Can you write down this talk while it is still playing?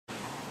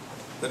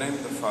In the name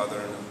of the Father,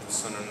 and of the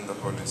Son, and of the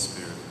Holy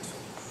Spirit.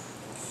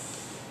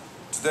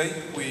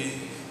 Today we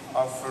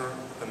offer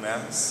the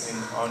Mass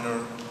in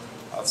honor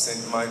of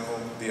Saint Michael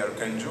the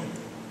Archangel.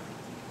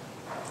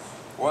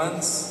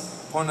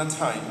 Once upon a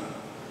time,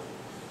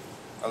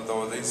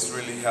 although this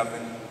really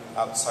happened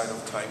outside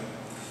of time,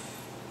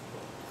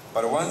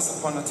 but once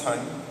upon a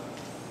time,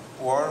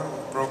 war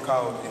broke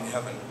out in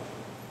heaven.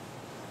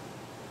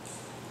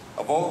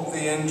 Of all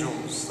the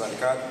angels that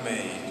God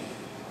made,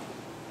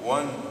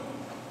 one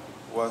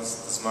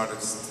was the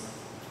smartest,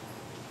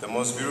 the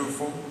most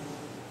beautiful,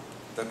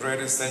 the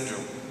greatest angel.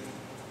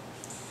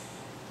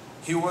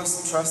 He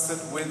was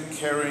trusted with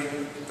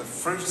carrying the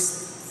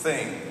first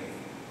thing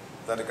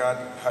that God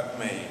had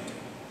made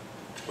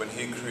when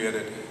He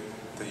created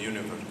the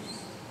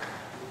universe.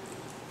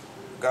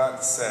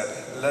 God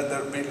said, "Let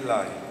there be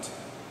light,"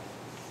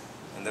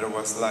 and there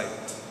was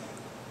light,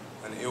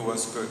 and it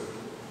was good.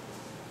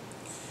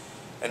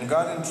 And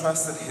God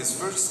entrusted His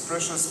first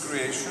precious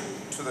creation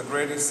to the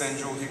greatest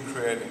angel He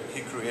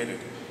created.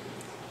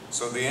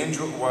 So the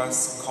angel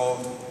was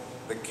called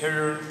the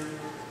carrier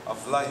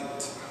of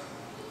light,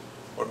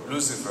 or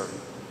Lucifer.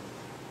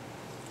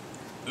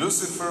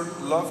 Lucifer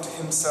loved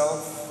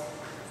himself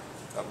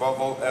above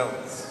all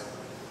else.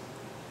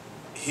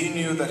 He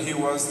knew that he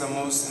was the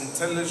most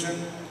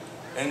intelligent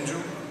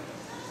angel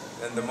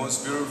and the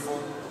most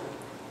beautiful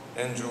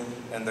angel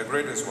and the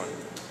greatest one.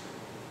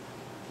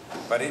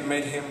 But it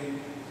made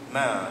him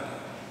mad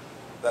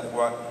that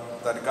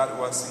God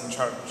was in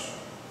charge.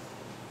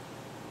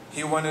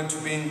 He wanted to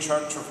be in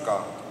charge of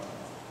God.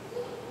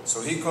 So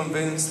he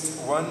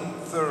convinced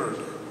 1/3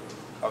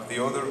 of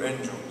the other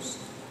angels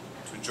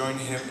to join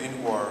him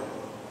in war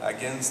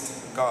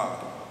against God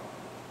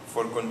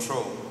for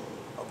control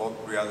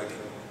about reality.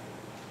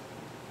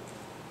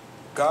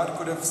 God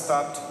could have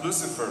stopped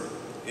Lucifer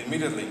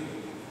immediately,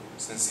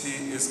 since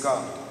he is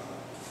God.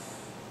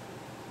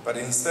 But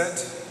instead,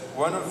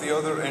 one of the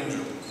other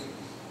angels,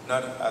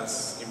 not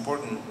as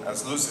important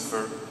as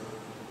Lucifer,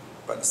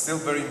 but still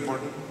very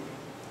important,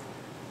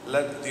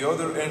 led the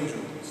other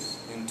angels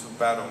into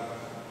battle.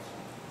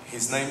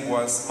 His name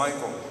was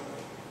Michael,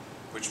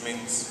 which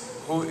means,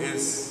 "Who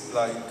is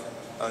like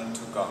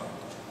unto God?"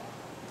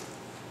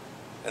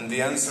 And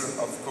the answer,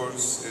 of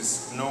course,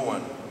 is no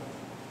one.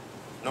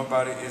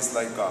 Nobody is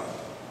like God.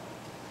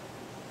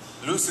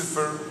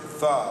 Lucifer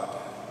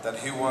thought that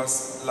he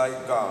was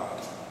like God,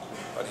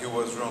 but he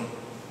was wrong.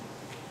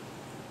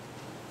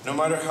 No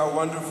matter how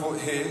wonderful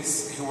he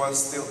is, he was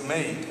still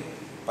made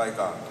by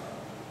God.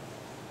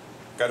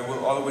 God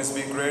will always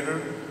be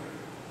greater,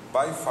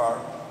 by far,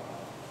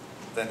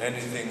 than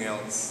anything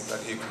else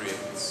that He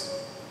creates.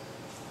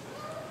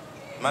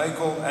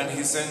 Michael and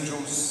his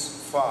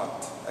angels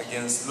fought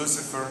against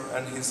Lucifer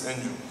and his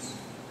angels.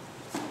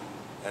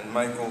 And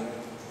Michael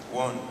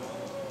won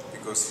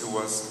because he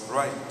was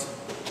right.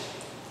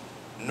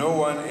 No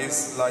one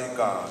is like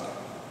God,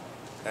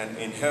 and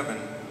in heaven,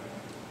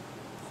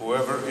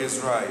 whoever is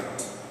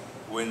right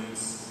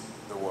wins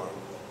the war.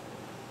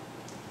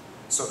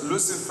 So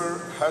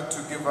Lucifer had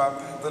to give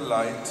up the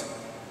light,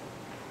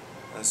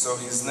 and so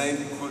his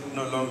name could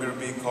no longer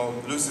be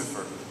called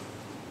Lucifer.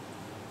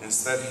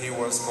 Instead, he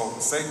was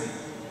called Satan,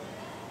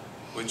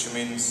 which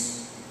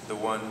means the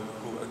one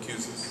who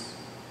accuses.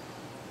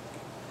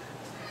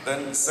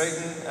 Then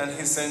Satan and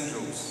his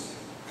angels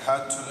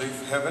had to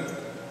leave heaven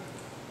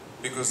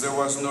because there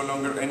was no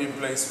longer any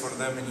place for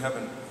them in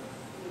heaven.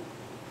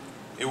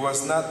 It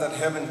was not that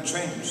heaven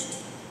changed,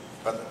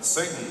 but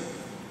Satan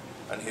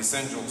and his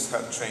angels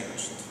had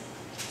changed.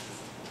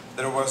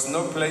 There was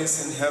no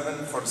place in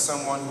heaven for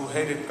someone who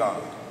hated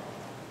God,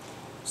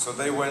 so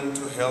they went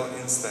to hell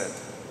instead.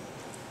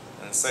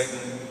 And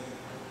Satan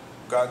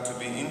got to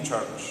be in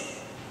charge,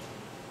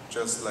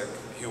 just like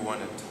he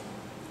wanted.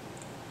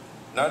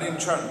 Not in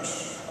charge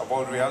of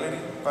all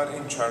reality, but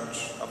in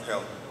charge of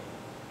hell.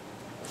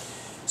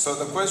 So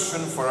the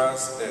question for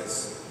us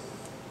is,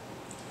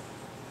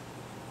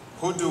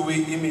 who do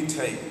we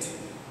imitate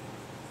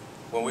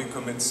when we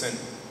commit sin?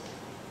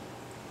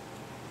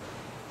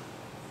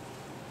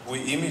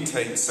 We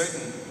imitate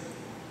Satan.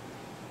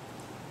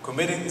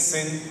 Committing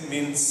sin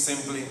means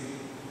simply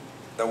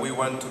that we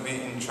want to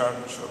be in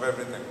charge of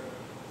everything,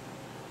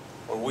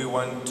 or we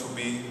want to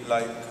be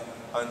like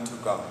unto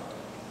God.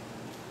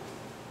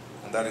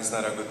 And that is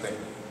not a good thing.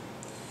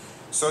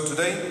 So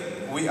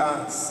today we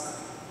ask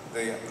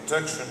the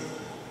protection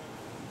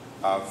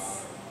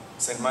of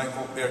Saint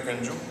Michael the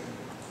Archangel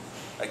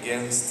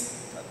against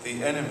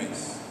the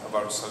enemies of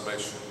our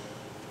salvation.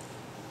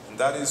 And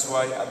that is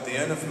why at the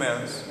end of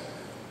Mass,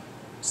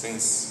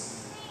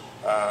 since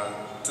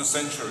 2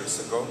 centuries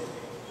ago,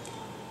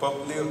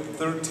 Pope Leo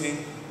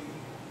XIII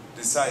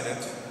decided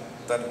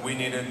that we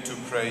needed to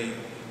pray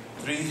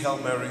 3 Hail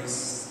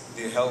Marys,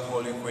 the Hail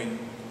Holy Queen,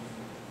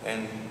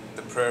 and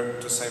the prayer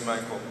to Saint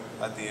Michael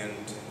at the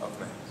end of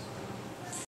Mass.